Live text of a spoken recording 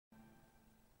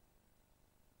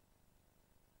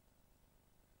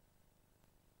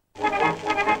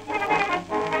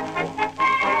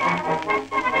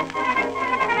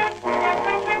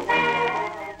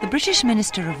British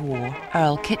Minister of War,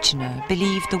 Earl Kitchener,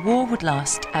 believed the war would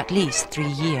last at least 3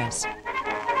 years,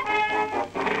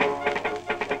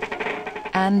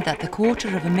 and that the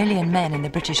 250,000 men in the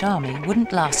British Army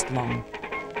wouldn't last long.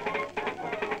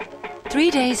 3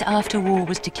 days after war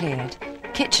was declared,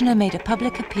 Kitchener made a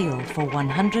public appeal for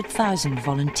 100,000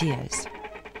 volunteers.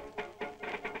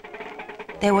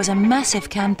 There was a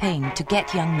massive campaign to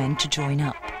get young men to join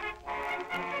up.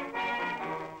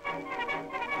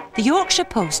 The Yorkshire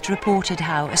Post reported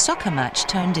how a soccer match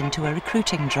turned into a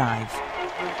recruiting drive.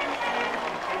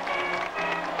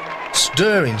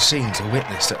 Stirring scenes were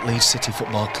witnessed at Leeds City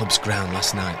Football Club's ground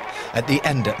last night at the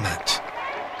end of match.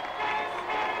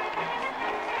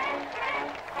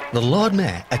 The Lord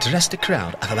Mayor addressed a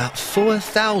crowd of about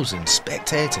 4,000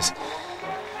 spectators.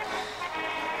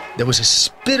 There was a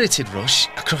spirited rush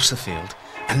across the field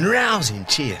and rousing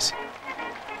cheers.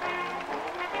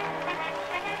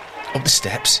 Up the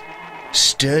steps,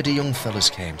 sturdy young fellows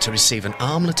came to receive an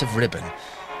armlet of ribbon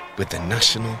with the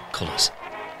national colours.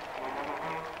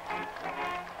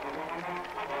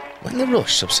 When the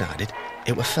rush subsided,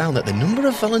 it was found that the number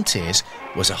of volunteers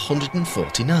was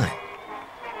 149.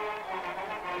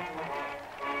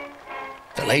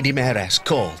 The Lady Mayoress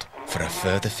called for a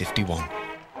further 51.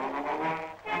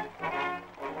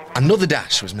 Another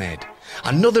dash was made,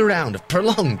 another round of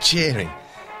prolonged cheering.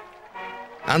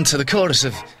 And to the chorus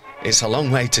of "It's a long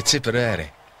way to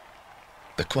Tipperary,"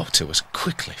 the quota was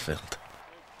quickly filled.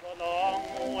 It's a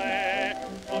long way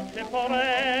to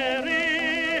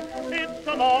Tipperary, it's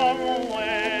a long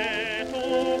way to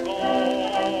go.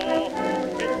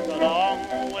 It's a long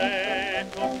way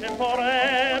to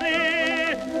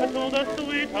Tipperary, to the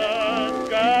sweetest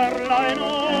girl I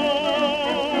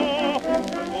know.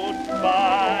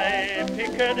 Goodbye,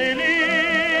 Piccadilly.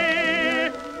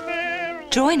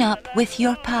 "Join up with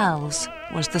your pals"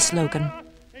 was the slogan.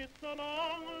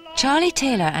 Charlie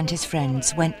Taylor and his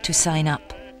friends went to sign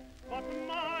up.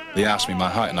 They asked me my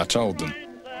height and I told them.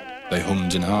 They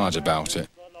hummed and hawed about it.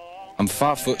 I'm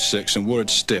 5'6" and worried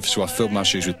stiff, so I filled my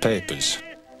shoes with papers.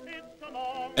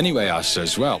 Anyway, I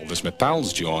says, well, there's my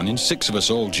pals joining, 6 of us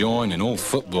all joining, all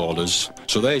footballers.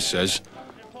 So they says,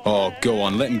 oh, go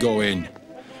on, let them go in.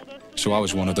 So I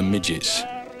was one of the midgets.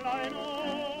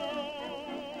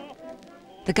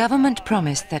 The government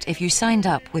promised that if you signed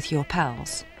up with your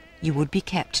pals, you would be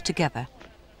kept together.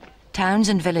 Towns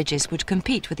and villages would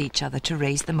compete with each other to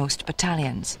raise the most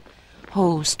battalions.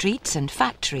 Whole streets and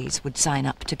factories would sign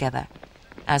up together.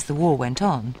 As the war went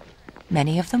on,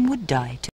 many of them would die too.